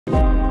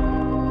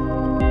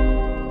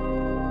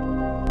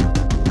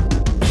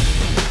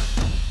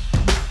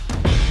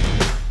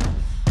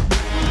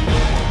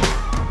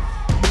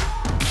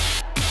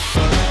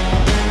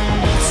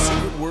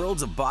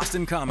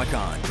Boston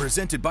Comic-Con,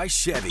 presented by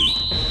Chevy.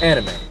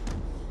 Anime.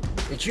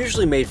 It's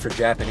usually made for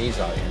Japanese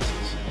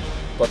audiences,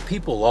 but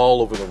people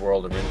all over the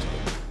world are into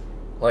it.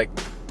 Like,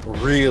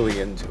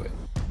 really into it.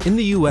 In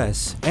the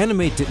US,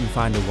 anime didn't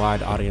find a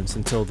wide audience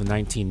until the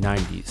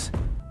 1990s.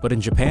 But in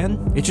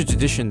Japan, it's a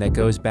tradition that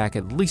goes back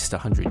at least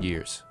 100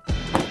 years.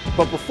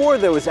 But before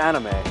there was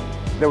anime,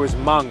 there was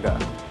manga.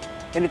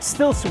 And it's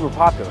still super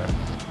popular,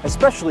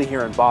 especially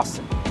here in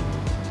Boston.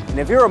 And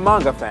if you're a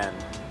manga fan,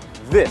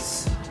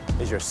 this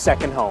is your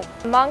second home.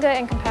 Manga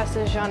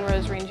encompasses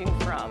genres ranging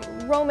from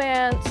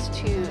romance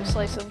to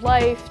slice of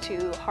life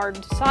to hard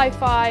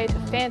sci-fi to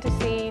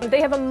fantasy. They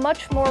have a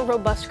much more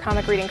robust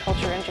comic reading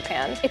culture in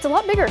Japan. It's a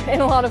lot bigger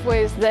in a lot of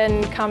ways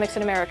than comics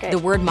in America. The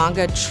word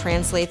manga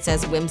translates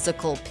as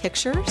whimsical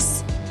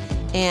pictures.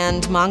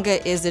 And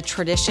manga is a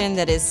tradition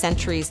that is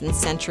centuries and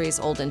centuries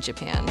old in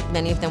Japan.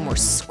 Many of them were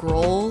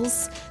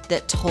scrolls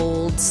that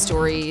told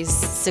stories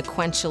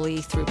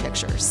sequentially through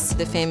pictures.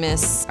 The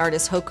famous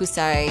artist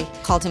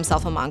Hokusai called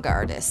himself a manga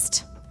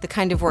artist. The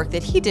kind of work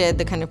that he did,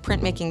 the kind of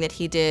printmaking that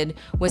he did,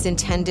 was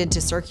intended to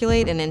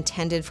circulate and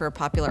intended for a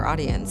popular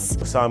audience.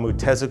 Osamu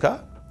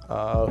Tezuka,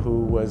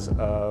 who was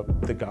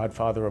the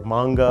godfather of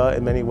manga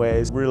in many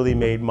ways, really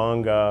made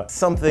manga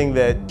something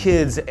that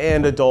kids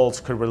and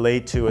adults could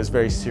relate to as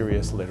very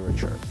serious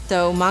literature.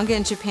 So manga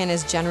in Japan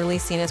is generally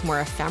seen as more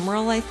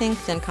ephemeral, I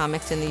think, than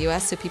comics in the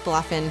US, so people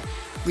often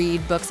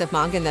read books of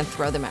manga and then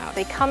throw them out.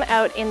 They come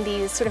out in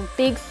these sort of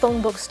big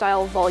phone book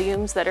style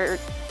volumes that are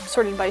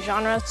sorted by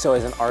genre. So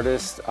as an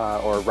artist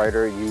or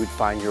writer, you would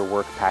find your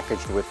work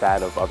packaged with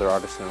that of other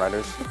artists and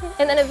writers?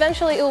 And then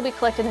eventually it will be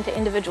collected into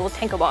individual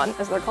tankobon,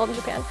 as they're called in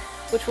Japan,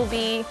 which will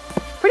be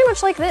pretty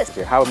much like this.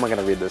 Okay, how am I going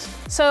to read this?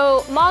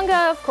 So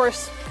manga, of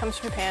course, comes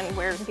from Japan,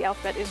 where the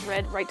alphabet is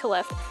read right to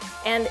left.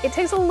 And it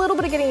takes a little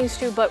bit of getting used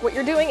to, but what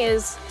you're doing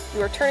is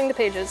you are turning the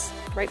pages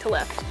right to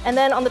left. And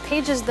then on the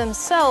pages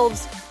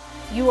themselves,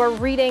 you are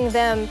reading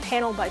them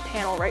panel by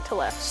panel, right to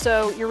left.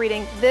 So you're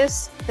reading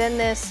this, then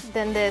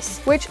this,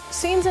 which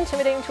seems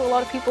intimidating to a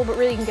lot of people, but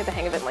really you can get the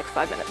hang of it in like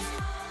 5 minutes.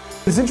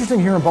 It's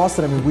interesting here in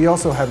Boston. I mean, we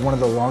also had one of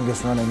the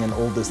longest running and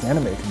oldest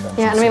anime conventions.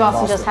 Yeah, Anime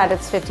Boston just had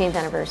its 15th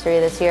anniversary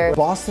this year.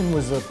 Boston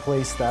was a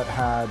place that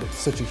had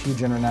such a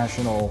huge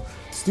international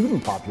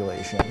student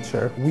population.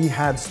 Sure. We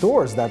had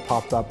stores that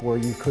popped up where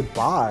you could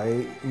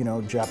buy, you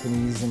know,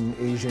 Japanese and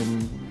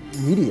Asian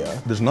media.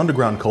 There's an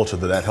underground culture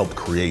that helped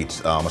create,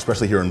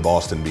 especially here in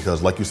Boston,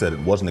 because like you said, it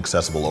wasn't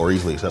accessible or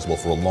easily accessible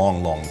for a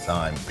long, long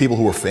time. People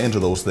who were fans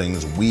of those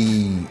things,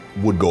 we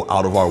would go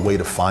out of our way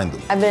to find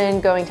them. I've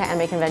been going to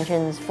anime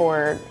conventions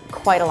for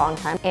quite a long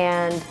time,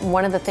 and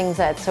one of the things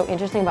that's so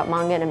interesting about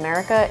manga in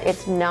America,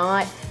 it's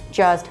not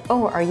just,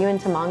 oh, are you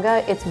into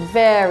manga? It's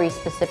very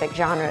specific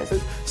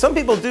genres. Some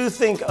people do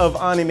think of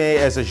anime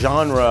as a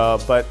genre,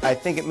 but I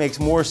think it makes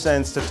more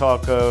sense to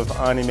talk of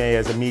anime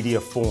as a media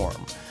form.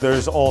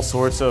 There's all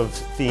sorts of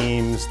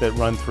themes that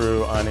run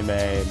through anime.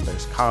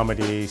 There's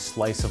comedy,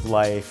 slice of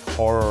life,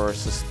 horror,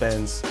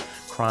 suspense,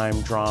 crime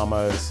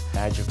dramas,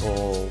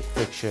 magical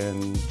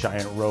fiction,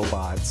 giant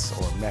robots,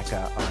 or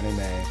mecha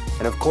anime.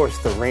 And of course,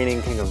 the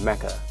reigning king of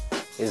mecha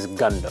is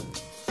Gundam,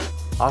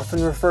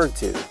 often referred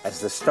to as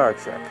the Star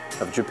Trek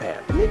of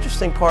Japan. The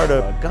interesting part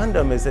of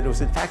Gundam is that it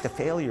was in fact a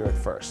failure at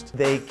first.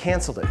 They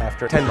canceled it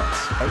after 10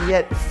 months, and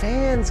yet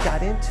fans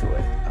got into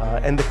it.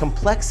 And the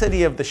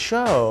complexity of the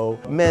show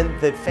meant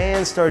that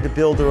fans started to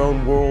build their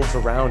own worlds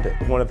around it.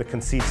 One of the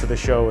conceits of the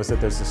show is that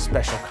there's a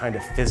special kind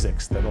of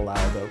physics that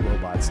allow the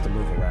robots to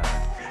move around.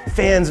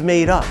 Fans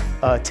made up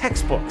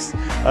textbooks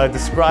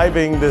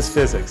describing this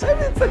physics. I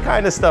mean, it's the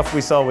kind of stuff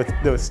we saw with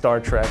Star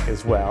Trek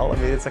as well. I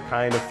mean, it's a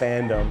kind of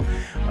fandom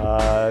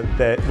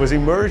that was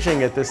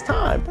emerging at this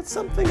time. But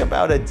something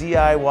about a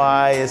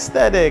DIY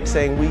aesthetic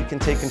saying we can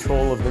take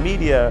control of the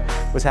media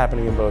was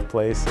happening in both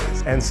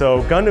places. And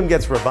so Gundam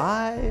gets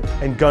revived,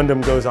 and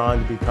Gundam goes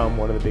on to become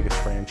one of the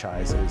biggest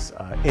franchises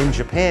in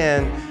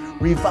Japan,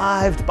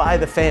 revived by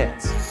the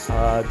fans,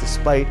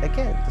 despite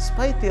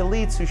the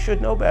elites who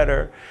should know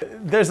better.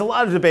 There's a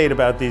lot of debate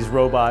about these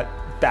robot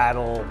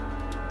battle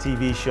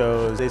TV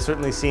shows. They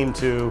certainly seem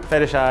to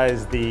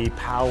fetishize the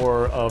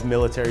power of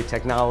military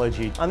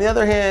technology. On the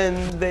other hand,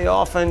 they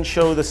often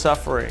show the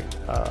suffering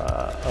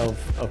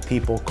of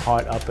people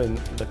caught up in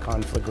the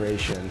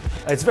conflagration.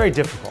 It's very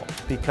difficult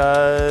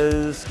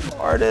because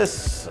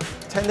artists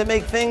tend to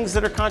make things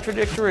that are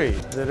contradictory,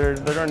 that are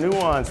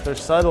nuanced, they're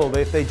subtle.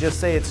 If they just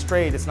say it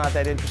straight, it's not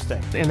that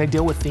interesting. And they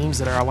deal with themes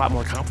that are a lot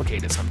more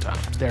complicated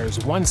sometimes. There's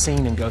one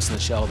scene in Ghost in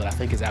the Shell that I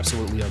think is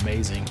absolutely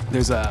amazing.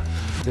 There's a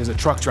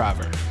truck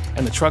driver,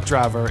 and the truck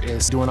driver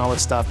is doing all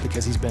this stuff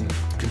because he's been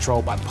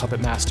controlled by the puppet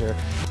master,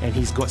 and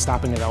he's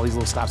stopping at all these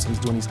little stops and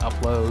he's doing these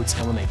uploads,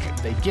 and when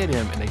they get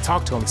him and they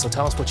talk to him, so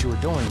tell us what you were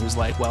doing. He was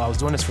like, well, I was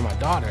doing this for my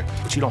daughter,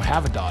 but you don't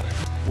have a daughter.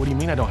 What do you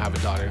mean I don't have a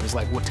daughter? And it was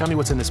like, well, tell me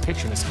what's in this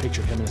picture. And it's a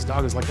picture of him and his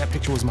daughter. It's like, that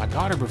picture was my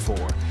daughter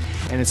before.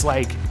 And it's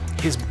like,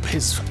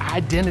 his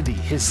identity,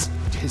 his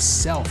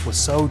self was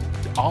so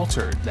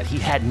altered that he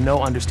had no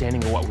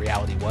understanding of what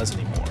reality was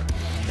anymore.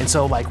 And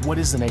so, like, what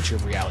is the nature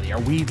of reality? Are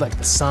we like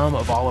the sum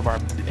of all of our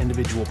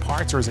individual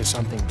parts, or is there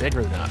something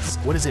bigger than us?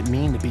 What does it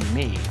mean to be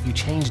me? If you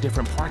change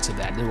different parts of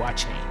that, do I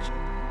change?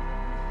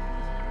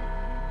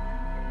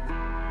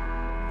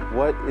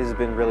 What has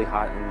been really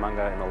hot in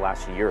manga in the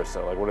last year or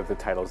so? Like, what are the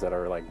titles that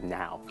are like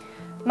now?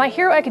 My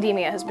Hero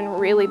Academia has been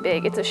really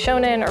big. It's a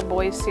shonen or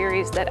boys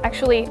series that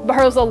actually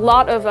borrows a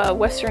lot of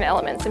Western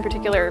elements, in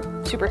particular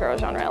superhero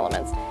genre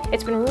elements.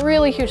 It's been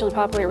really hugely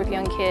popular with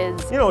young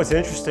kids. You know, it's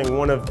interesting.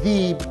 One of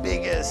the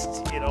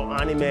biggest,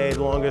 anime,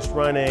 longest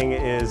running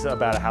is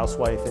about a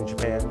housewife in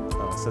Japan,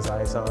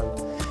 Sazae-san.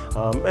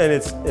 And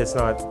it's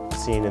not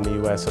seen in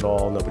the US at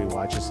all. Nobody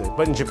watches it.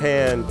 But in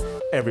Japan,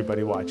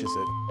 everybody watches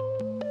it.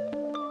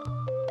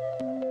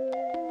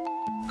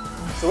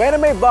 So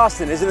Anime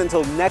Boston isn't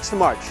until next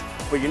March,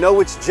 but you know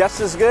what's just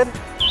as good?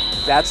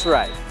 That's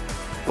right,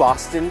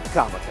 Boston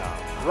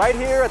Comic-Con. Right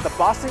here at the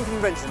Boston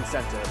Convention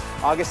Center,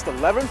 August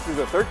 11th through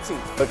the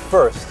 13th. But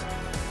first,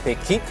 they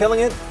keep killing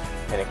it,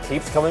 and it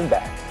keeps coming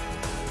back.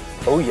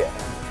 Oh yeah,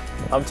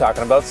 I'm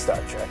talking about Star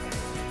Trek.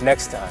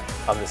 Next time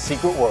on the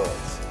Secret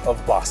Worlds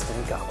of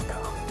Boston Comic-Con.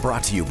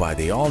 Brought to you by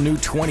the all-new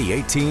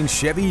 2018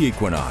 Chevy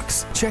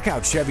Equinox. Check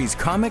out Chevy's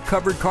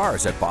comic-covered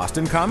cars at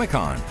Boston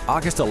Comic-Con,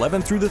 August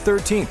 11th through the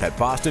 13th at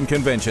Boston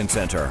Convention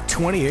Center.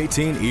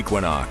 2018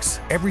 Equinox.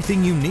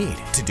 Everything you need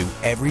to do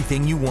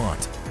everything you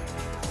want.